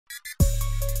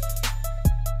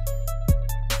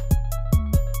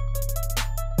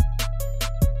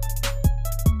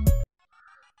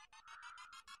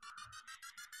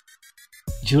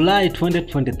July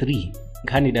 2023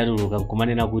 nkhani idatuluka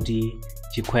nkumanena kuti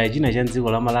chikhwaya china cha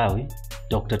m'dziko la Malawi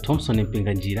Dr. Thomson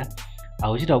Mpinganjira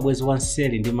akuchita ubwezi wa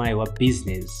nseli ndi mayi wa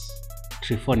business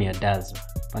Triephornia Benda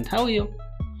pa nthawiyo,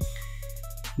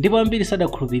 ndipo ambiri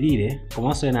sadakhulupirire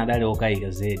komanso ena adali okayika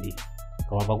zedi.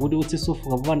 Koma pakuti utsi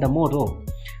sufuka popanda moto,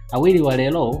 awiri wa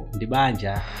lero ndi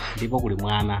banja ndipo kuli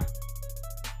mwana.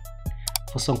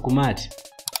 Funso mkumati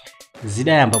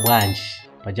zidayamba bwanji?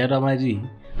 Pajatu amati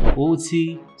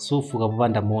utsi sufuka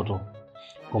popanda moto.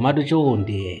 Komatu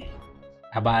chonde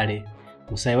abale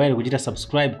musayiwale kuchita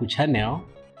subscribe ku channel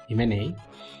imeneyi.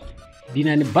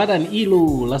 Dinani button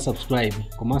ilo la subscribe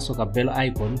komanso ka bell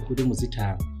icon kuti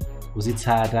muzitha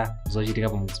kuzitsata zochitika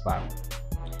pamudzi pano.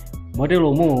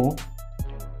 Moteromo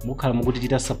mukhala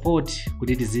mukutichita support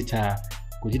kuti tizitha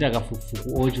kuchita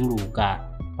kafukufuku ochuluka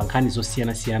pa nkhani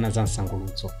zosiyanasiyana za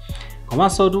msangulutso.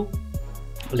 Komanso tu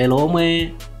lero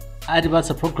omwe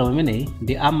atipatsa program imeneyi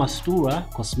ndi Mastoura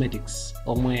Cosmetics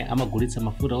omwe amagulitsa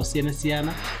mafuta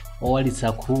osiyanasiyana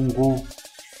owalitsa khungu.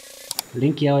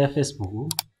 Link yawo ya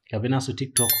Facebook kapenanso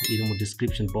TikTok ili mu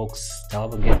description box,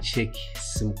 tawapangeni check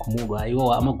simkhumudwa.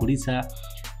 Iwo amagulitsa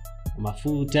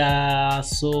mafuta,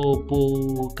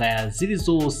 sopo, kaya ziri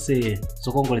zonse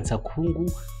zokongoletsa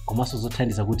khungu komanso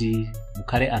zothandiza kuti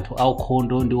mukhale anthu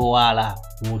aukhondo ndi owala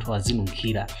munthu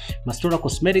azinunkhira. Mastoura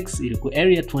Cosmetics ili ku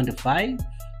area 25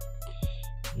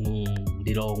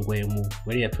 Lilongwe mu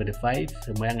area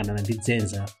 25 moyang'anana ndi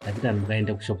Dzenza. Tapitani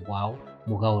mukaende ku shop kwawo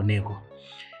mukaoneko.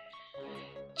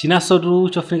 Chinasotu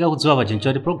chofunika kudziwa pa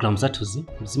chenchoti program zathuzi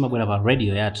zimabwera pa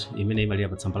radio yathu imene imalira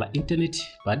pa tsamba la internet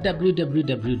pa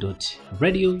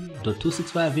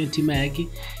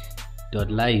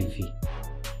www.radio.265ntmag.live.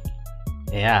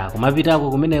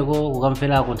 Kumapitako kumeneko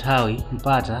kukamverako nthawi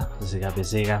mpata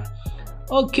zikapezeka.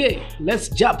 Okay,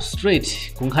 let's jump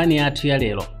straight ku nkhani yathu ya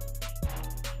lero.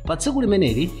 Pa tsiku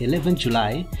limeneli 11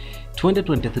 July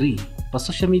 2023 pa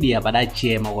social media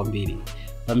padachema kwambiri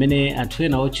pamene anthu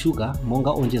ena otchuka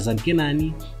monga onjeza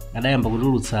mkenani adayamba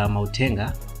kutulutsa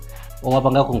mauthenga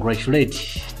owapanga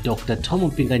congratulate Dr. Thom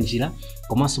Mpinganjira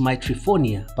komanso Mayi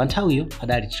Triephornia pa nthawiyo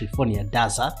adali Triephornia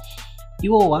Benda.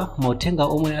 Iwowa mauthenga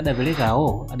omwe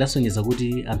adaperekawo adasonyeza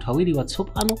kuti anthu awiri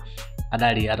watsopano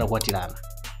adali atakwatirana.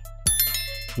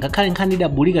 Ngakhale nkhani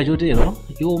idabulika chotero,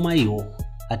 iwo mayiwo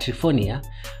a Triephornia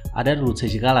adatulutsa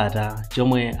chikalata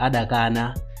chomwe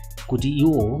adakana kuti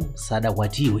iwo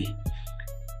sadakwatiwe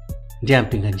ndi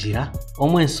Mpinganjira,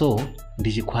 omwenso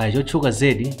ndi chikhwaya chotchuka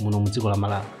zedi muno m'dziko la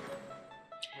Malawi.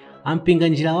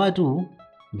 Mpinganjira watu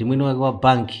ndi mwini wake wa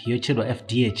banki yotchedwa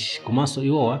FDH komanso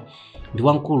iwowa ndi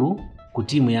wamkulu ku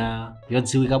timu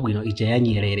yodziwika bwino ija ya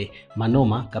Nyerere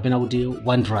manoma kapena kuti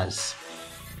Wanderers.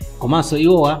 Komanso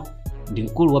iwowa ndi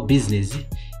mkulu wa business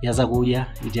ya zakudya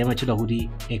ija imatchedwa kuti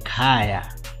Chikhwaya.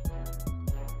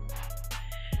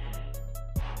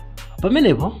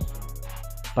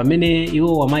 Pamene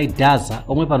iwo wa Mayi Benda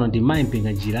omwe pano ndi Mayi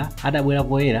Mpinganjira adabwera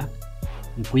poyera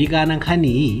nkuyikana nkhani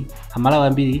iyi, amalawi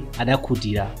ambiri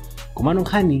adakhutira. Komano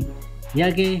nkhani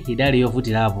yake idali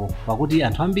yovutirapo pakuti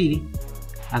anthu ambiri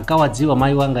ankawadziwa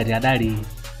mayiwa ngati adali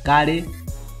kale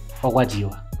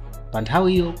okwatiwa pa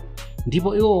nthawiyo,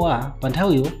 ndipo iwowa pa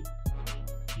nthawiyo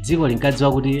dziko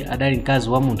linkadziwa kuti adali mkazi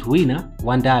wa munthu wina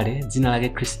wandale dzina lake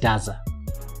Benda.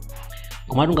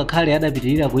 Komatu ngakhale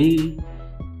adapitirira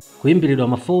kuyimbiridwa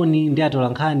mafoni ndi atola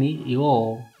nkhani,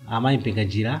 iwo Mayi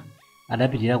Mpinganjira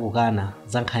adapitirira kukana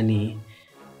za nkhani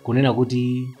kunena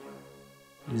kuti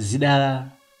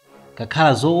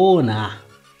zidakhala zoona.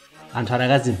 Anthu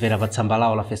adakazimvera pa tsamba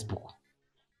lawo la Facebook.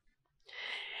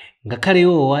 Ngakhale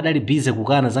iwo adali bize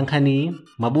kukana za nkhani,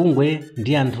 mabungwe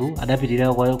ndi anthu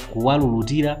adapitirira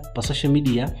kuwalulutira pa social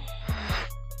media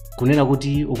kunena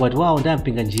kuti ukwati wawo ndi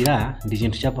Mpinganjira ndi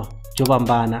chinthu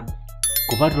chopambana.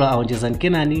 Kupatula aonjeza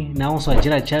mkenani nawonso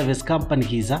ajera Chabe's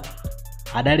company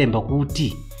adalemba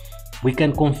kuti we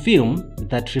can confirm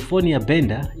that Triephornia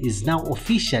Benda is now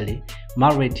officially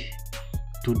married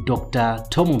to Dr.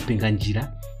 Thom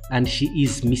Mpinganjira and she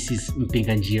is Mrs.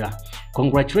 Mpinganjira.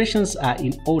 Congratulations are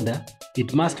in order.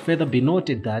 It must further be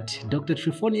noted that Dr.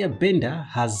 Triephornia Benda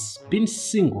has been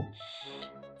single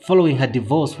following her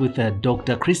divorce with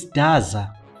Dr. Benda,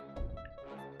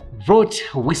 wrote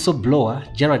whistleblower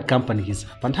Gerard Companies.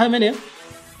 Pa nthawi imeneyo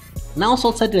nawonso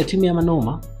otsatira timu ya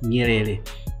manoma Nyerere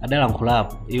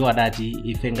adalankhulapo. Iwo adati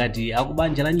ife ngati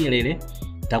akubanja la Nyerere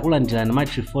takulandirani Mayi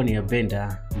Triephornia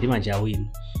Benda ndi manja awiri.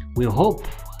 We hope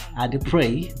and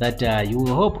pray that you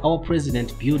will help our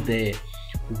president build the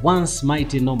once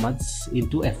mighty nomads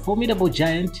into a formidable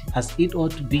giant as it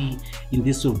ought to be in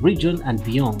this region and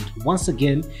beyond. Once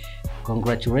again,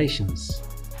 congratulations.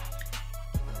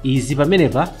 izi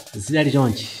pamenepa zidali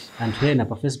chonchi anthu ena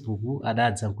pa Facebook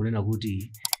adadza nkunena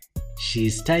kuti she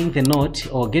is tying the knot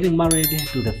or getting married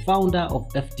to the founder of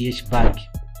FDH Bank,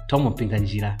 Thom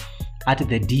Mpinganjira, at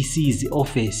the DC's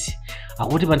office.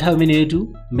 Akuti pa nthawi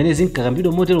imeneyotu mmene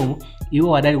zinkakambidwa moteromo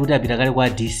iwo adali kuti apita kale kwa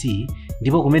DC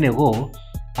ndipo kumeneko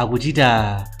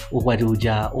akuchita ukwati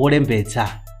uja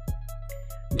olembetsa.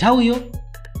 Nthawiyo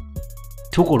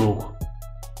tukoloko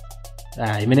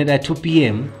imene da 2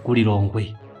 PM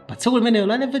kulilongwe pa tsiku limeneyo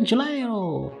la 11 July.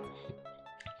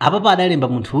 Apa adalemba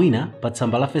munthu wina pa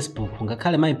tsamba la Facebook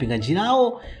ngakhale Mayi Mpinganjira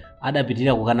awo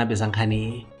adapitirira kukanapeza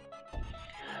nkhani.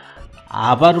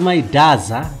 Apatu Mayi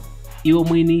Daza iwo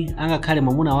mwini angakhale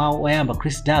mwamuna wawo oyamba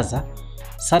Chris Daza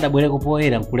sadabwereko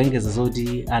poyera nkulengeza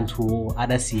zoti anthu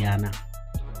adasiyana.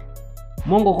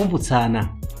 Mongokumbutsana,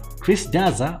 Chris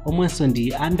Daza omwenso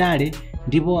ndi andale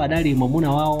ndipo adali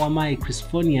mwamuna wawo wa Mayi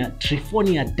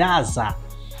Triephornia Daza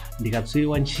ndi katswiri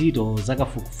wa ntchito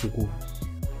zakafukufuku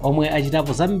omwe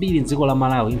achitapo zambiri m'dziko la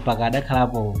Malawi mpaka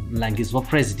adakhalapo mlangizi wa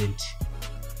president.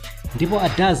 Ndipo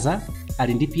Daza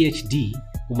ali ndi PhD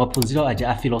mumaphunziro aja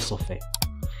a philosophy.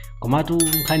 Komatu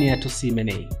nkhani yathu si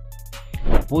imeneyi,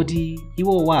 poti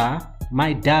iwo wa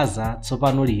Mayi Daza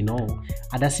tsopano lino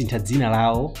adasintha dzina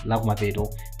lawo la kumapeto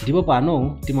ndipo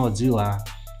pano timadziwa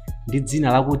ndi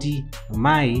dzina lakuti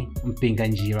Mayi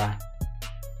Mpinganjira.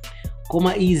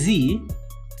 Koma izi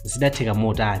zidatheka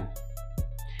motani?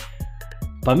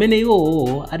 Pamene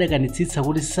iwo adakanitsitsa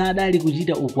kuti sadali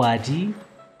kuchita ukwati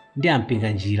ndi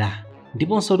Mpinganjira,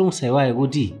 ndiponso musayiwale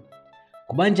kuti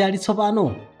kubanja ali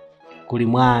tsopano kuli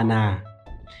mwana.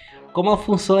 Koma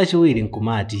funso lachiwiri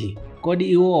mkumati, kodi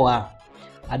iwowa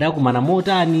adakumana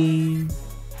motani?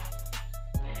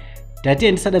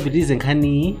 Tatiye ndisadapitirize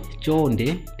nkhani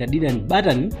chonde tadira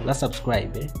button la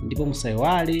subscribe ndipo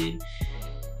musayiwale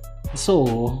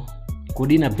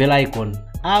kudina bell icon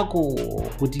ako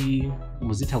kuti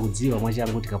muzitha kudziwa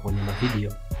mwachangu tikaponya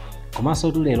mavideo.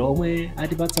 Komanso tulero omwe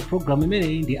atipatsa program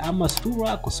imeneyi ndi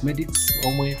Mastoura Cosmetics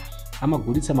omwe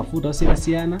amagulitsa mafuta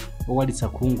osiyanasiyana owalitsa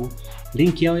khungu.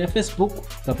 Link yawo ya Facebook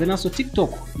kapenanso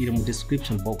TikTok ili mu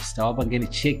description box, tawapangeni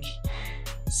check.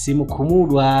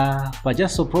 Simukhumudwa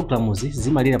pajanso programuzi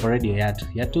zimalira pa radio yathu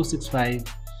ya 265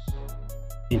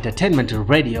 Entertainment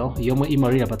Radio yomwe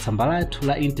imalira pa tsamba lathu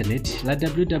la internet la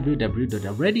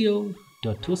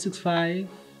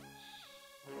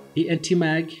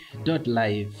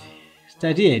www.265entmag.live.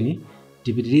 Tatiyeni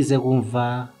tipitirize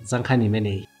kumva za nkhani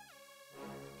imeneyi.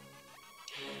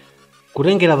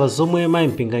 Kutengera pa zomwe Mayi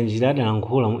Mpinganjira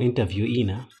adalankhula mu interview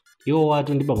ina, iwo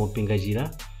watu ndi bambo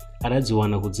Mpinganjira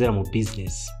adadziwana kudzera mu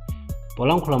business.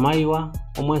 Polankhula mayiwa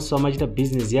omwenso amachita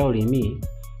business yawo limi,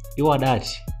 iwo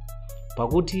adati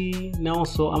pakuti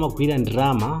nawonso amagwira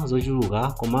ndalama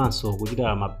zochuluka komanso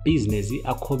kuchita ma business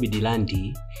a COVID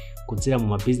landi kudzera mu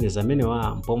ma business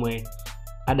amenewa mpomwe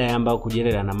adayamba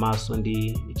kudyererana maso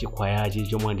ndi Chikhwayachi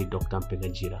chomwe ndi Dr.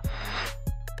 Mpinganjira.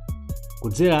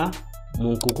 Kudzera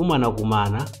mu kukumana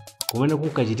kumene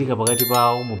kunkachitika pakati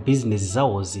pawo mu business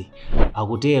zawozi,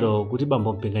 akutero kuti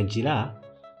bambo Mpinganjira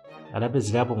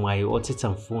adapezerapo mwayi otsetsa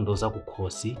mfundo za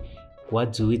kukhosi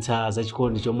kuwadziwitsa za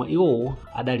chikondi chomwe iwo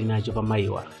adali nacho pa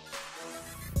mayiwa.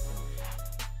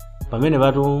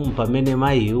 Pamene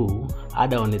mayiwu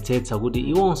adaonetsetsa kuti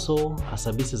iwonso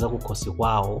asabise za kukhosi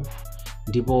kwawo,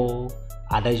 ndipo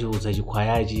adachiwuza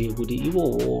Chikhwayachi kuti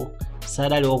iwowo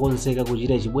sadali wokonzeka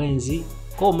kuchita chibwenzi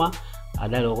koma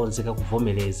adali wokonzeka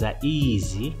kuvomereza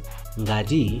izi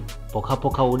ngati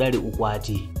pokhapokha udali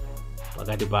ukwati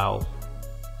pakati pawo.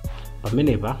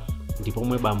 Pamenepa ndipo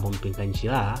mwe bambo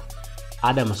Mpinganjira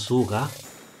adamasuka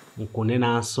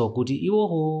nkunenanso kuti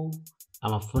iwowo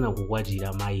amafuna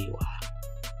kukwatira mayiwa.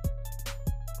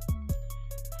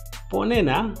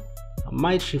 Ponena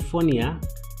Mayi Triephornia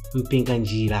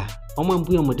Mpinganjira omwe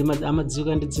mbuyo mutima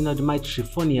amadziwika ndi dzina kuti Mayi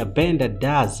Triephornia Benda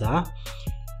Daza,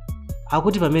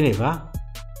 akuti pamenepa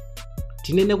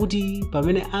tinene kuti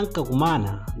pamene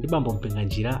ankakumana ndi bambo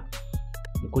Mpinganjira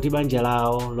nkuti banja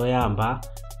lawo loyamba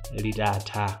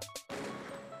litatha,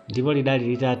 ndipo lidali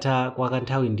litatha kwa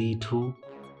kanthawi ndithu.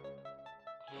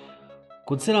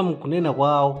 Kutsera mukunena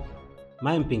kwawo,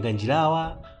 Mayi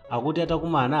Mpinganjirawa akuti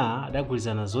atakumana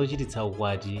adagwirizana zochititsa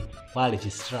ukwati kwa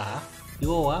registrar.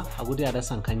 Iwowa akuti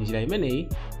adasankha njira imeneyi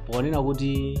ponena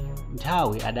kuti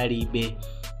nthawi adalibe,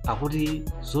 akuti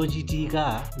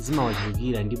zochitika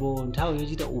zimawachulukira ndipo nthawi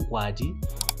yochita ukwati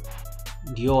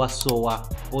ndiyo wasowa,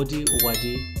 poti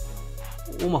ukwati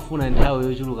umafuna nthawi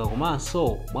yochuluka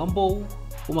komanso mwambowu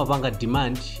umapanga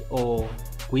demand o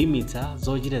kuyimitsa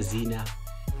zochita zina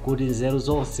kuti nzeru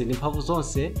zonse ndi mphamvu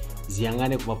zonse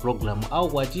ziyang'ane kuma programu au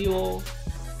kwatiwo.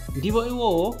 Ndipo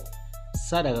iwowo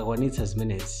sadakakwanitsa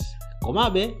zimenezi.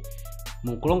 Komabe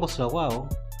mukulongosola kwawo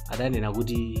adanena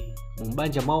kuti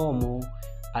m'banja mwawomo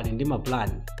ali ndi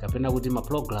maplan kapena kuti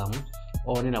maprogramu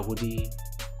onena kuti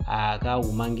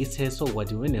akawumangitsenso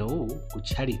ukwati umenewu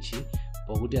kutchalichi,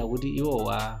 pokuti akuti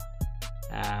iwowa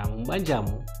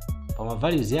m'banjamu pa ma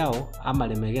values yawo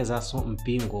amalemekezanso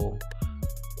mpingo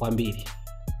kwambiri.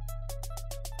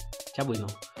 Chabwino,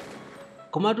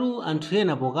 komatu anthu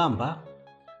ena pokamba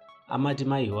amati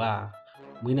mayiwa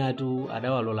mwinatu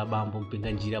adawalola bambo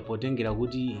Mpinganjira potengera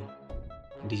kuti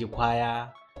ndi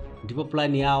Chikhwaya, ndipo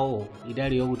plani yawo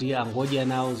idali yokuti angodya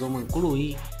nawo zomwe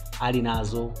mkuluyi ali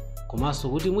nazo, komanso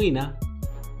kuti mwina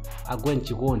agwe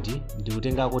mchikondi ndi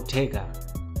kutengako theka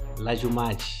la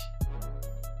chumachi.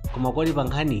 Koma kodi pa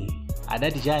nkhani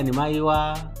adati chani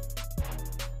mayiwa?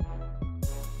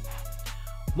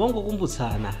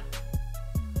 Mongokumbutsana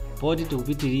poti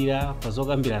tikupitirira pa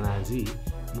zokambiranazi,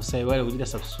 musayiwale kuchita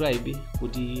subscribe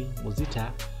kuti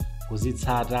muzitha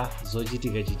kuzitsata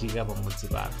zochitika pamudzi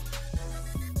pano.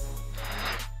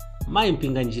 Mayi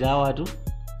Mpinganjira watu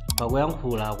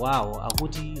pakuyankhula kwawo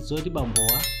akuti zoti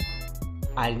bambowa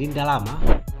ali ndi ndalama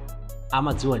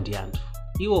amadziwa ndi anthu,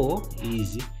 iwowo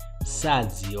izi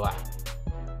sadziwa.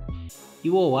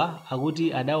 Iwowa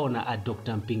akuti adaona a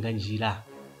Dr. Mpinganjira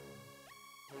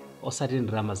osati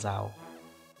ndalama zawo,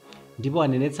 ndipo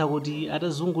anenetsa kuti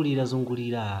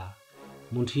atazungulira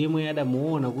munthu yemwe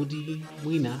adamuona kuti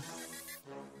mwina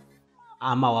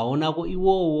amawaonako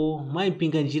iwowo Mayi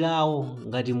Mpinganjirawo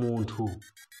ngati munthu.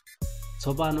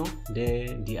 Tsopano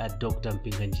ndi a Dr.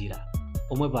 Mpinganjira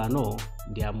omwe pano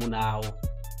ndi amuna awo.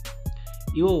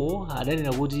 Iwowo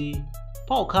adanena kuti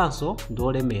pawokhanso ndi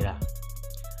olemera,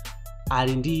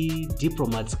 ali ndi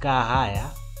diplomats kahaya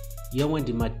yomwe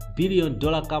ndi ma-billion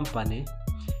dollar company,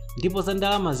 ndipo za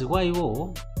ndalama zikwa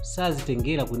iwowo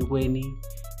sazitengera kwenikweni.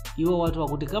 Iwo watu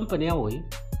akuti kampani yawoyi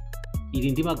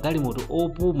ili ndi magalimoto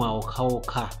opuma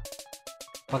okhaokha,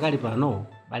 pakali pano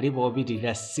alipo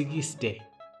opitirira 60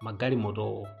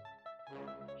 magalimotowo.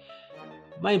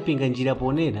 Mayi Mpinganjira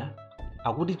ponena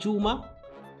akuti chuma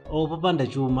opanda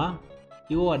chuma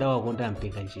iwo adawakonda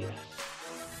Mpinganjira,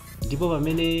 ndipo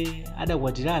pamene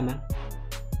adakwatirana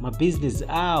mabizinesi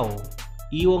awo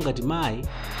iwo ngati mayi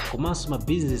komanso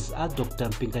mabizinesi a Dr.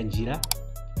 Mpinganjira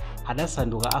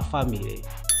adasanduka a family.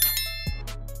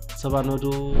 Tsopano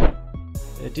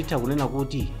titha kunena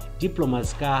kuti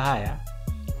diplomats kahaya,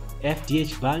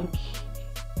 FDH Bank,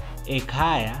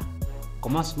 ekhaya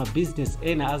komanso mabizinesi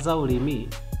ena azaulimi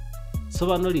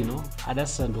tsopano lino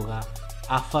adasanduka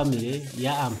a family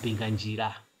ya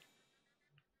Mpinganjira.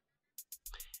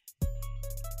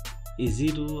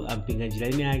 Izitu Mpinganjira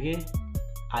ine yake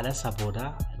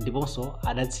adasapota ndiponso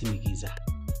adatsimikiza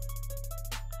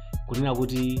kunena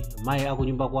kuti mayi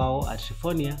akunyumba kwawo a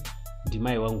Triephornia ndi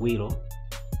mayi wangwiro,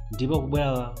 ndipo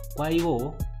kubwera kwa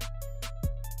iwo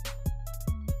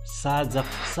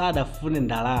sadafune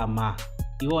ndalama.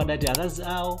 Iwo adati akazi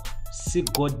awo si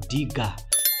gold digger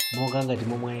monga ngati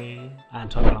momwe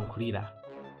anthu amalankhulira.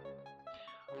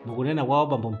 Mukunena kwawo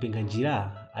bambo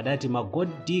Mpinganjira adati ma gold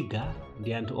digger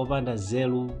ndi anthu opanda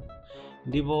nzeru,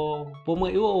 ndipo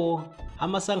pomwe iwowo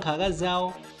amasankha akazi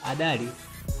awo adali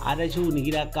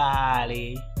adachiwunikira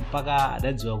kale mpaka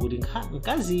adadziwa kuti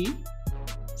mkazi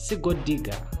si gold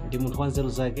digger, ndi munthu wa nzeru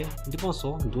zake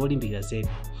ndiponso ndi olimbikira zedi.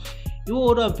 Iwo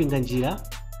oto Mpinganjira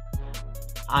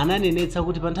ananenetsa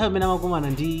kuti pa nthawi imene amakumana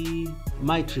ndi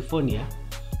Mayi Triephornia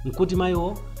nkuti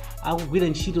mayiwo akugwira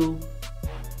ntchito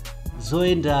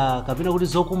zoyenda kapena kuti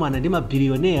zokumana ndi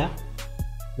mabiliyoneya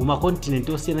mu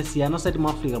makontinenti osiyanasiyana osati mu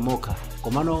Africa mokha,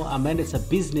 komano amayendetsa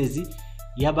bizinesi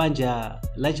ya banja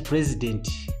la chipresident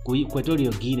ku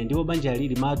Equatorial Guinea, ndipo banja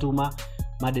lili matuma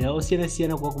madera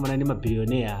osiyanasiyana kukakumana ndi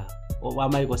mabiliyoneya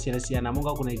amayiko osiyanasiyana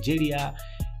monga ku Nigeria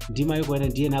ndi mayiko ena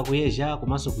ndi ena aku Asia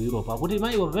komanso ku Europe. Akuti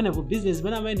mayiwo pamenepo bizinesi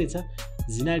imene amayendetsa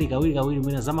zinali kawirikawiri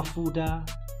mwina za mafuta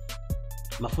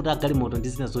agalimoto ndi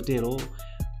zina zotero,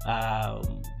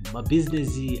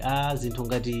 mabizinesi a zinthu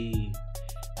ngati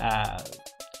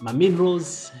ma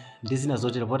minerals ndi zina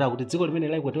zotero, pota kuti dziko limene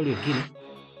la Equatorial Guinea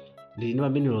lili ndi ma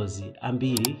minerals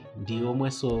ambiri, ndi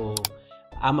omwenso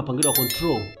amapangidwa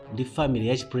control ndi family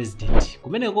ya chipresident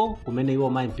kumeneko kumene iwo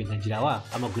Mayi Mpinganjira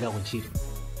amagwirako ntchito.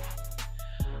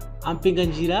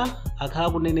 Mpinganjira akhala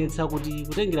kunenetsa kuti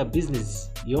kutengera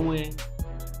business yomwe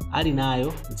ali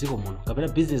nayo dziko muno kapena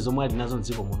business zomwe ali nazo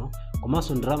dziko muno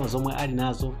komanso ndalama zomwe ali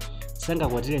nazo,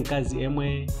 sangakwatire mkazi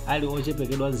emwe ali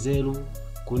ochepekedwa nzeru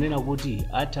kunena kuti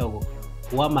atha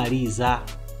kuwamaliza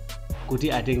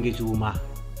kuti atenge chuma.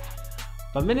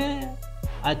 Pamene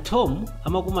a Thom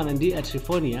amakumana ndi a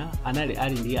Triephornia anali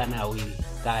ali ndi ana awiri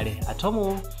kale. A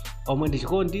Thom omwe ndi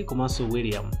Chikondi komanso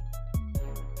William.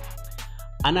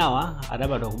 Anawa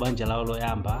adabadwa ku banja lawo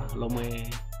loyamba lomwe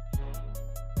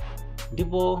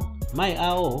ndipo mayi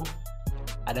awo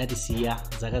adatisiya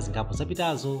zaka zingapo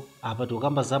zapitazo. Apa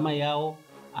tikukamba za mayi awo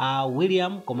a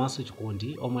William komanso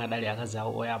Chikondi omwe adali akazi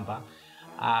awo oyamba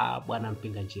a bwana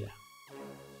Mpinganjira.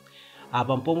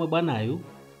 Apa mpomwe bwanayu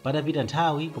patapita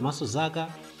nthawi komanso zaka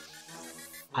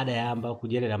adayamba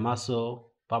kudyerera maso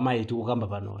pa mayi tikukamba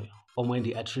panoyo omwe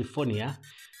ndi a Triephornia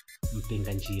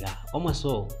Mpinganjira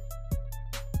omwenso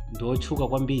ndi otchuka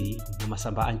kwambiri mu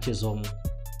masamba a mchezomo.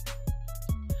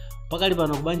 Pakali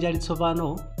pano kubanja ali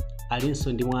tsopano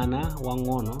alinso ndi mwana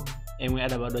wang'ono emwe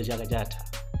adabadwa chaka chatha,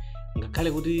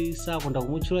 ngakhale kuti sakonda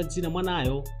kumutchula dzina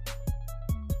mwanayo,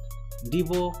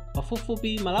 ndipo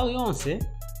pafupifupi Malawi yonse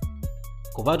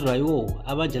kupatula iwo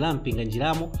abanja la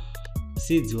Mpinganjiramo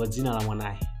sidziwa dzina la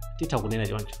mwanaye. Titha kunena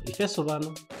choncho ifenso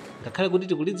pano ngakhale kuti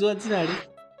tikulidziwa dzinali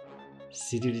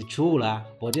sitilitchula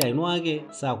poti ainu ake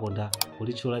sakonda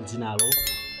kulitchula dzinalo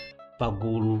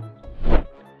pagulu.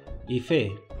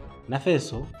 Ife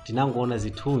nafenso tinangoona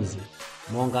zithunzi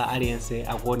monga aliyense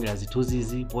akuonera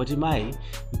zithunzizi poti mayi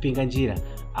Mpinganjira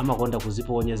amakonda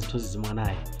kuziponya zithunzi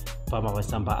mwanaye pa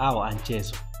masamba awo a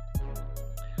mchezo.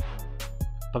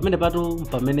 Pamene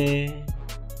pamene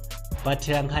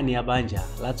pathera nkhani ya banja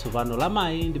latsopano la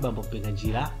mayi ndi bambo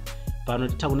Mpinganjira, pano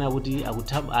titha kunena kuti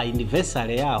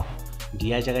anniversary yawo ndi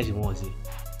ya chaka chimodzi.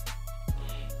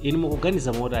 Inu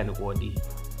mukuganiza motani kodi?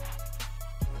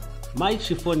 Mayi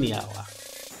Triephornia awa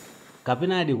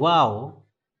kapena adi kwawo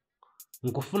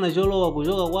nkufuna cholowa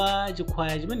kuchoka kwa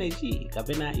chikhwaya chimenechi,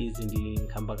 kapena izi ndi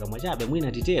nkhambaka chabe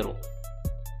mwina titero?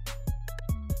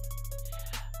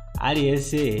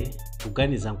 Aliyense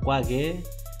kuganiza nkwake,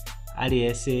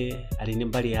 aliyense ali ndi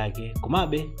mbali yake,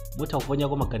 komabe mutha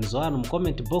kuponyako maganizo anu mu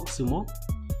comment box mo.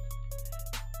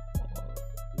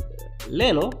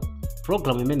 Lero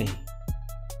program imeneyi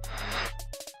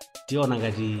tiona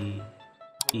ngati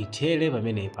ithere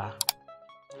pamenepa.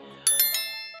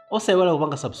 Osayiwala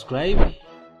kupanga subscribe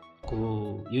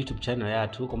ku YouTube channel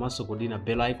yathu komanso kudina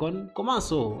bell icon,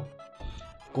 komanso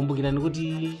kumbukirani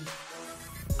kuti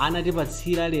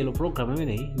anatipatsira lero program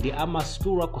imeneyi ndi a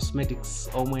Mastoura Cosmetics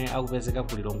omwe akupezeka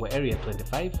ku Lilongwe area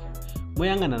 25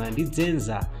 moyang'anana ndi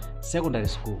Dzenza Secondary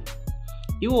School.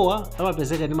 Iwowa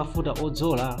amapezeka ndi mafuta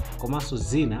odzola komanso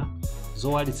zina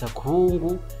zowalitsa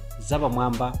khungu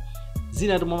zapamwamba.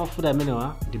 Zina tumwa mafuta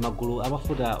amenewa ndi magulu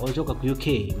amafuta ochoka ku UK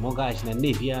monga achina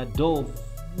Nivea, Dove,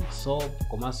 soap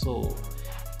komanso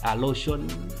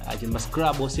lotion, achina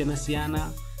scrub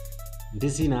osiyanasiyana ndi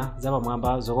zina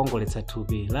zapamwamba zokongoletsa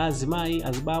thupi la azimayi,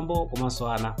 azibambo komanso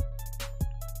ana.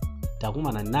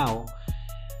 Takumana nawo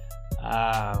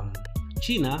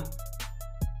china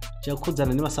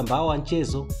chakhudzana ndi masamba awo a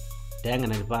mchezo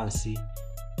tayang'anani pansi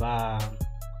pa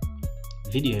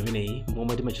video imeneyi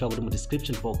momwe timachula kuti mu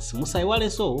description box.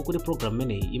 Musayiwalenso kuti program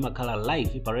imeneyi imakhala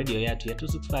live pa radio yathu ya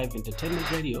 265 Entertainment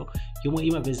Radio yomwe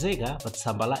imapezeka pa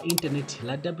tsamba la internet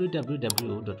la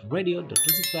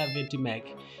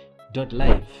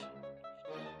www.radio.265ntmac.live.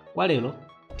 Kwa lero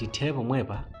tithere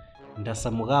pomwepa,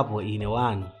 ndasamukapo ine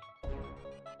wanu